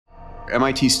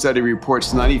MIT study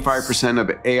reports 95%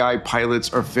 of AI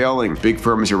pilots are failing. Big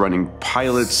firms are running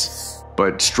pilots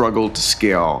but struggle to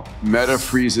scale. Meta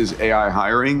freezes AI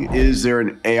hiring. Is there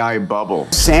an AI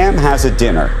bubble? Sam has a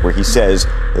dinner where he says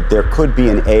that there could be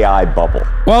an AI bubble.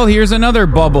 Well, here's another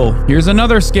bubble. Here's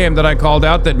another scam that I called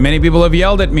out that many people have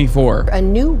yelled at me for. A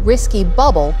new risky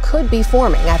bubble could be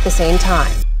forming at the same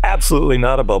time. Absolutely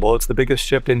not a bubble. It's the biggest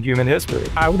shift in human history.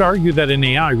 I would argue that in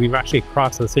AI, we've actually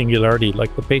crossed the singularity.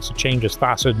 Like the pace of change is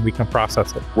faster than we can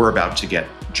process it. We're about to get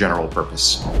general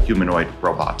purpose humanoid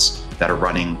robots that are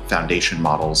running foundation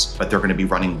models, but they're going to be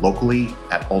running locally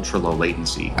at ultra low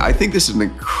latency. I think this is an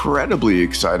incredibly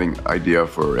exciting idea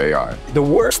for AI. The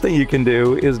worst thing you can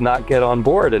do is not get on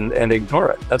board and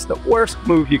ignore it. That's the worst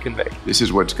move you can make. This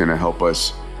is what's going to help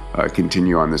us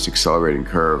continue on this accelerating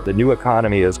curve. The new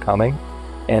economy is coming,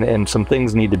 and some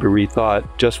things need to be rethought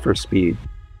just for speed.